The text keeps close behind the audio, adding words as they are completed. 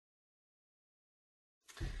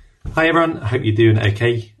Hi everyone, I hope you're doing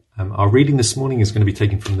okay. Our reading this morning is going to be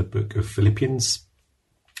taken from the book of Philippians.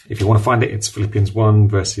 If you want to find it, it's Philippians 1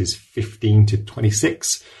 verses 15 to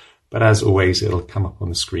 26. But as always, it'll come up on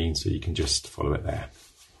the screen so you can just follow it there.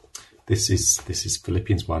 This is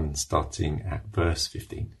Philippians 1 starting at verse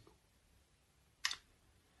 15.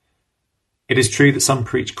 It is true that some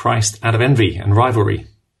preach Christ out of envy and rivalry,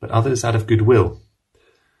 but others out of goodwill.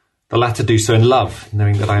 The latter do so in love,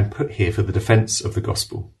 knowing that I am put here for the defense of the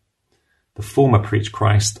gospel. The former preach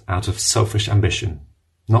Christ out of selfish ambition,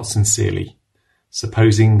 not sincerely,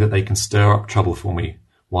 supposing that they can stir up trouble for me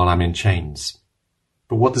while I'm in chains.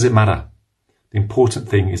 But what does it matter? The important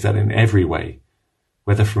thing is that in every way,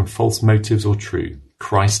 whether from false motives or true,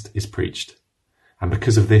 Christ is preached. And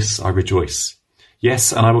because of this, I rejoice.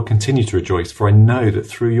 Yes, and I will continue to rejoice, for I know that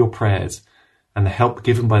through your prayers and the help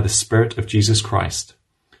given by the Spirit of Jesus Christ,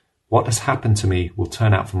 what has happened to me will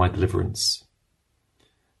turn out for my deliverance.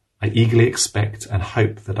 I eagerly expect and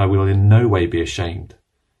hope that I will in no way be ashamed,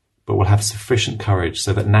 but will have sufficient courage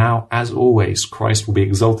so that now, as always, Christ will be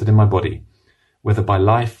exalted in my body, whether by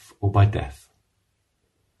life or by death.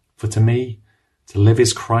 For to me, to live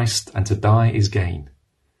is Christ and to die is gain.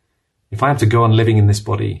 If I am to go on living in this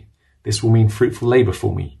body, this will mean fruitful labour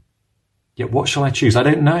for me. Yet what shall I choose? I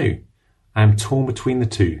don't know. I am torn between the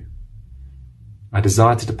two. I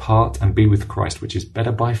desire to depart and be with Christ, which is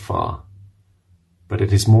better by far. But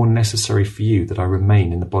it is more necessary for you that I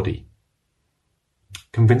remain in the body.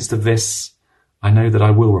 Convinced of this, I know that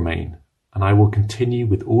I will remain, and I will continue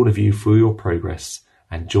with all of you for your progress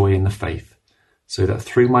and joy in the faith, so that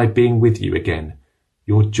through my being with you again,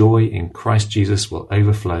 your joy in Christ Jesus will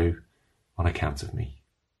overflow on account of me.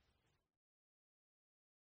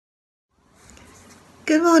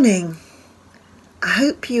 Good morning. I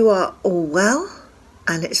hope you are all well.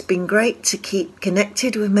 And it's been great to keep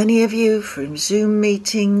connected with many of you through Zoom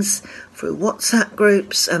meetings, through WhatsApp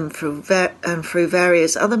groups, and through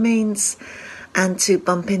various other means, and to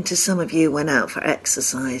bump into some of you when out for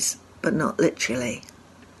exercise, but not literally.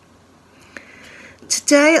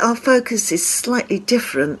 Today our focus is slightly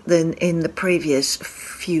different than in the previous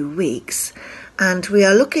few weeks, and we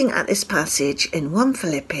are looking at this passage in 1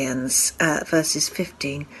 Philippians verses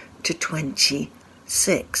 15 to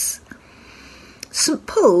 26. St.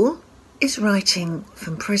 Paul is writing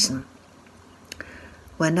from prison.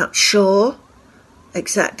 We're not sure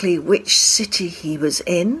exactly which city he was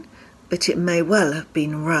in, but it may well have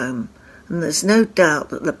been Rome, and there's no doubt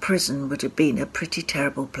that the prison would have been a pretty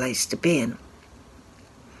terrible place to be in.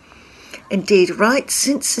 Indeed, right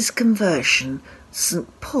since his conversion,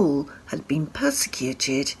 St. Paul had been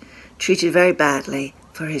persecuted, treated very badly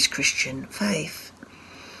for his Christian faith.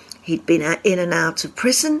 He'd been in and out of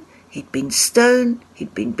prison. He'd been stoned,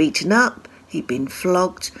 he'd been beaten up, he'd been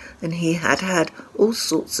flogged, and he had had all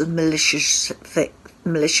sorts of malicious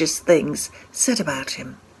things said about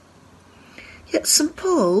him. Yet St.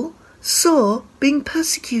 Paul saw being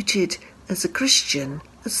persecuted as a Christian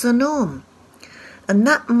as the norm, and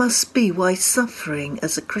that must be why suffering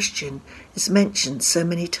as a Christian is mentioned so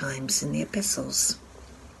many times in the epistles.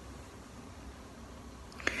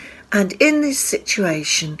 And in this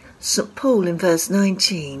situation, St. Paul in verse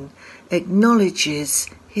 19 acknowledges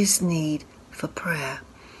his need for prayer.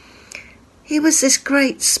 He was this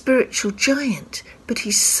great spiritual giant, but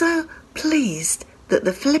he's so pleased that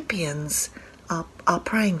the Philippians are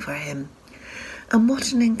praying for him. And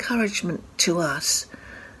what an encouragement to us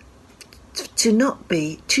to not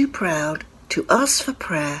be too proud to ask for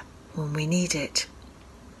prayer when we need it.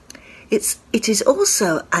 It is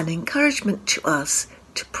also an encouragement to us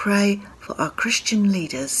to pray for our Christian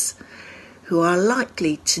leaders who are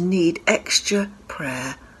likely to need extra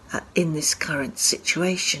prayer in this current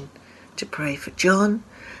situation. To pray for John,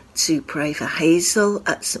 to pray for Hazel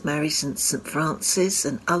at St Mary's and St Francis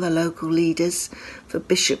and other local leaders, for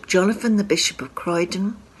Bishop Jonathan, the Bishop of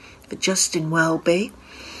Croydon, for Justin Welby,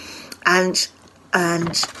 and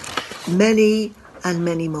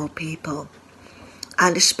many more people.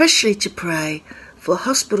 And especially to pray for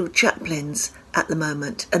hospital chaplains at the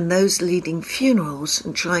moment and those leading funerals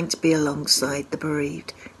and trying to be alongside the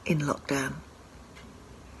bereaved in lockdown.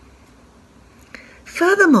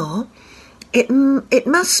 Furthermore, it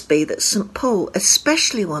must be that St. Paul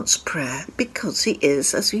especially wants prayer because he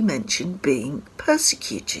is, as we mentioned, being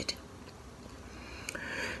persecuted.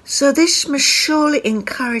 So this must surely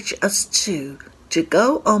encourage us too to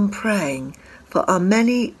go on praying for our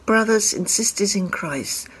many brothers and sisters in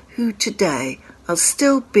Christ who today are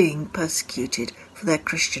still being persecuted for their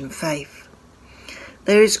Christian faith.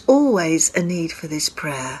 There is always a need for this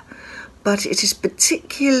prayer, but it is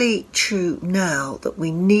particularly true now that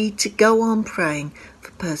we need to go on praying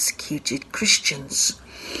for persecuted Christians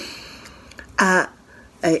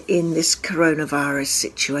in this coronavirus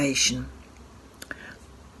situation.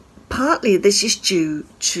 Partly this is due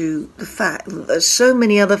to the fact that there's so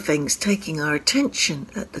many other things taking our attention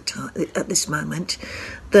at this moment,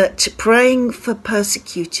 that praying for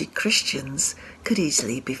persecuted Christians could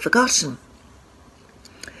easily be forgotten.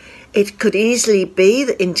 It could easily be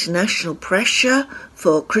that international pressure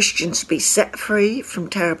for Christians to be set free from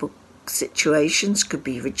terrible situations could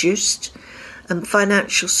be reduced, and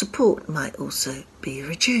financial support might also be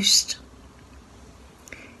reduced.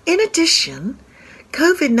 In addition,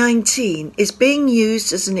 COVID-19 is being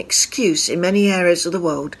used as an excuse in many areas of the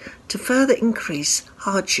world to further increase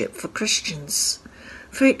hardship for Christians.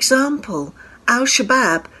 For example,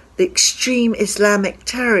 Al-Shabaab, the extreme Islamic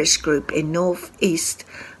terrorist group in northeast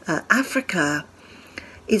Africa,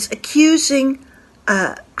 is accusing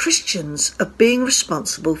Christians of being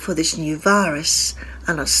responsible for this new virus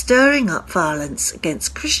and are stirring up violence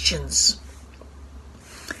against Christians.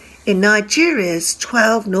 In Nigeria's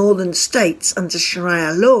 12 northern states under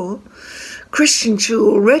Sharia law, Christians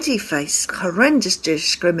who already face horrendous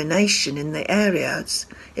discrimination in the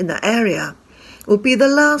area will be the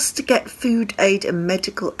last to get food aid and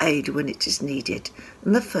medical aid when it is needed,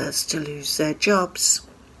 and the first to lose their jobs.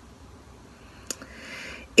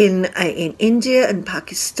 In India and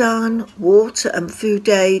Pakistan, water and food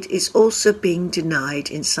aid is also being denied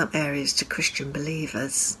in some areas to Christian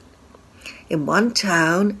believers. In one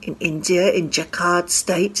town in India, in Jharkhand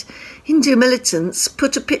state, Hindu militants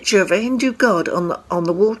put a picture of a Hindu god on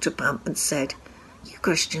the water pump and said, "You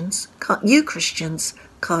Christians can't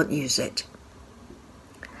use it."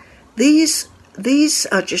 These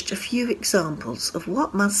are just a few examples of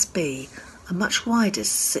what must be a much wider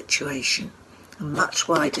situation, a much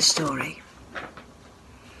wider story.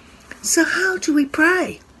 So how do we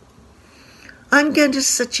pray? I'm going to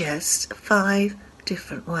suggest 5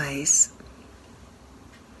 different ways.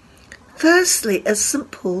 Firstly, as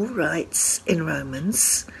St. Paul writes in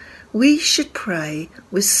Romans, we should pray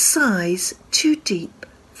with sighs too deep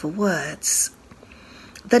for words.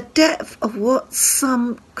 The depth of what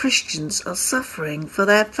some Christians are suffering for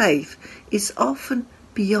their faith is often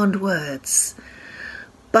beyond words,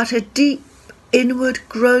 but a deep inward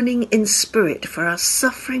groaning in spirit for our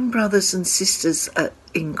suffering brothers and sisters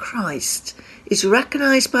in Christ is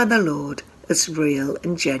recognised by the Lord as real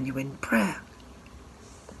and genuine prayer.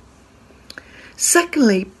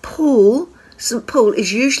 Secondly, St. Paul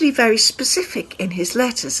is usually very specific in his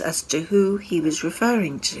letters as to who he was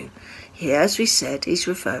referring to. Here, as we said, he's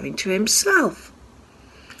referring to himself.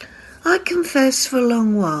 I confess for a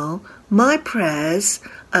long while my prayers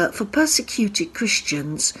for persecuted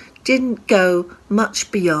Christians didn't go much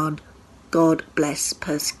beyond "God bless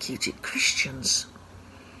persecuted Christians."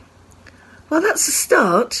 Well, that's a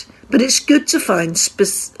start, but it's good to find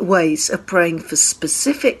ways of praying for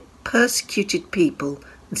specific persecuted people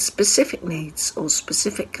and specific needs or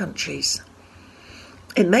specific countries.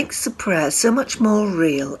 It makes the prayer so much more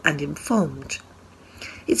real and informed.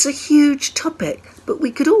 It's a huge topic, but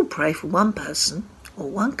we could all pray for one person or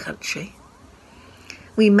one country.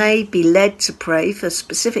 We may be led to pray for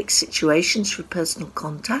specific situations for personal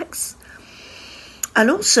contacts,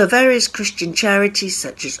 and also various Christian charities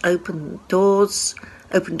such as Open Doors,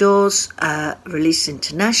 Release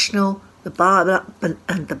International, the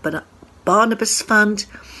Barnabas Fund,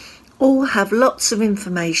 all have lots of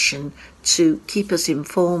information to keep us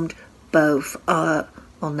informed, both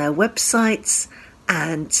on their websites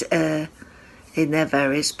and in their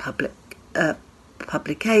various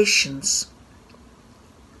publications.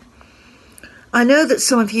 I know that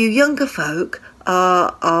some of you younger folk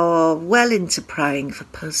are well into praying for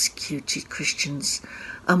persecuted Christians,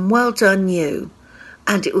 and well done you.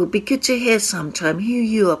 And it will be good to hear sometime who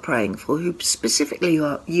you are praying for, who specifically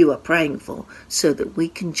you are praying for, so that we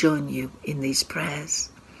can join you in these prayers.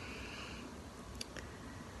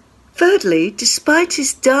 Thirdly, despite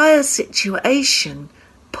his dire situation,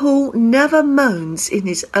 Paul never moans in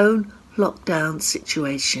his own lockdown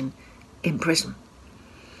situation in prison.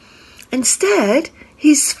 Instead,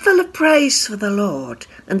 he's full of praise for the Lord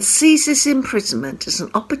and sees his imprisonment as an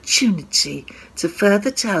opportunity to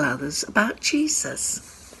further tell others about Jesus.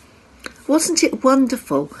 Wasn't it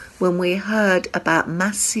wonderful when we heard about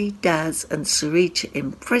Massi, Daz and Sarita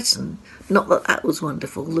in prison? Not that that was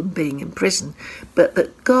wonderful, them being in prison, but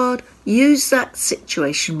that God used that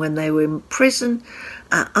situation when they were in prison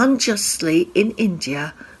unjustly in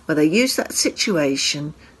India, where they used that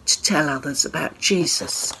situation to tell others about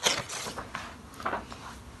Jesus.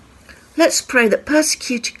 Let's pray that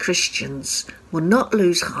persecuted Christians will not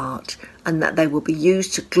lose heart and that they will be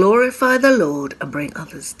used to glorify the Lord and bring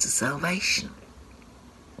others to salvation.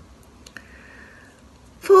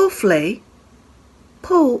 Fourthly,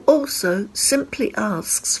 Paul also simply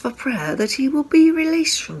asks for prayer that he will be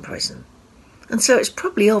released from prison. And so it's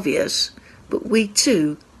probably obvious, but we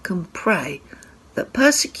too can pray that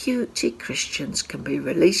persecuted Christians can be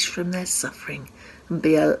released from their suffering and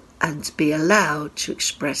be allowed to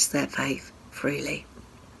express their faith freely.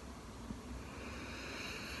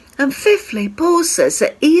 And fifthly, Paul says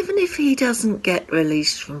that even if he doesn't get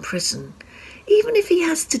released from prison, even if he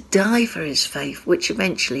has to die for his faith, which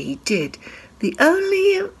eventually he did, the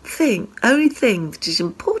only thing that is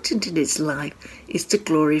important in his life is to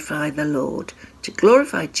glorify the Lord, to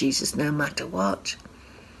glorify Jesus no matter what.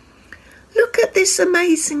 Look at this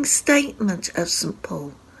amazing statement of St.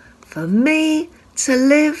 Paul. For me, to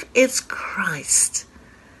live is Christ,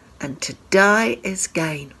 and to die is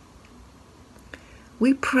gain.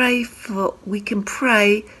 We can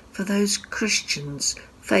pray for those Christians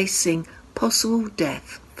facing possible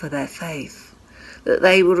death for their faith, that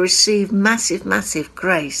they will receive massive, massive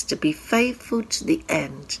grace to be faithful to the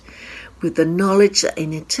end, with the knowledge that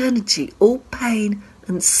in eternity all pain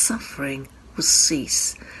and suffering will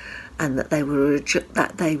cease, and that they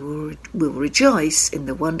will rejoice in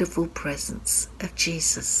the wonderful presence of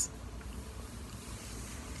Jesus.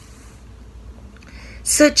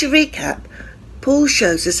 So to recap, Paul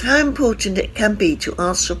shows us how important it can be to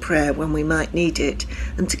ask for prayer when we might need it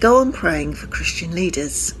and to go on praying for Christian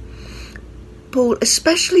leaders. Paul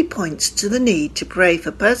especially points to the need to pray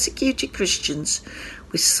for persecuted Christians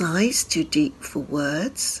with sighs too deep for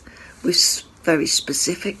words, with very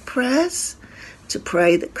specific prayers, to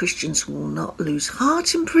pray that Christians will not lose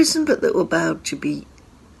heart in prison but that will be able to be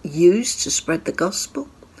used to spread the gospel,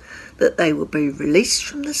 that they will be released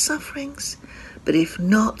from the sufferings, but if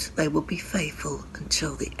not, they will be faithful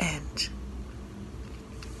until the end.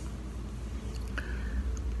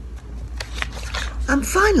 And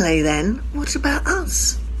finally then, what about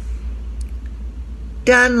us?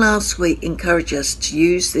 Dan last week encouraged us to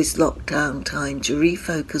use this lockdown time to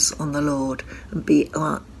refocus on the Lord and be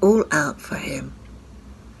all out for him.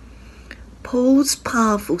 Paul's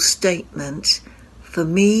powerful statement, for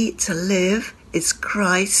me to live is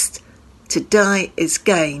Christ, to die is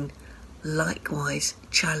gain, likewise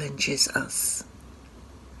challenges us.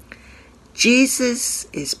 Jesus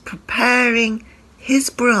is preparing his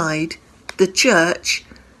bride, the church,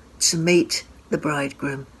 to meet the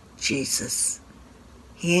bridegroom, Jesus.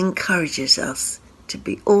 He encourages us to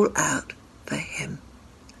be all out for him.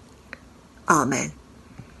 Amen.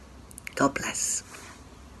 God bless.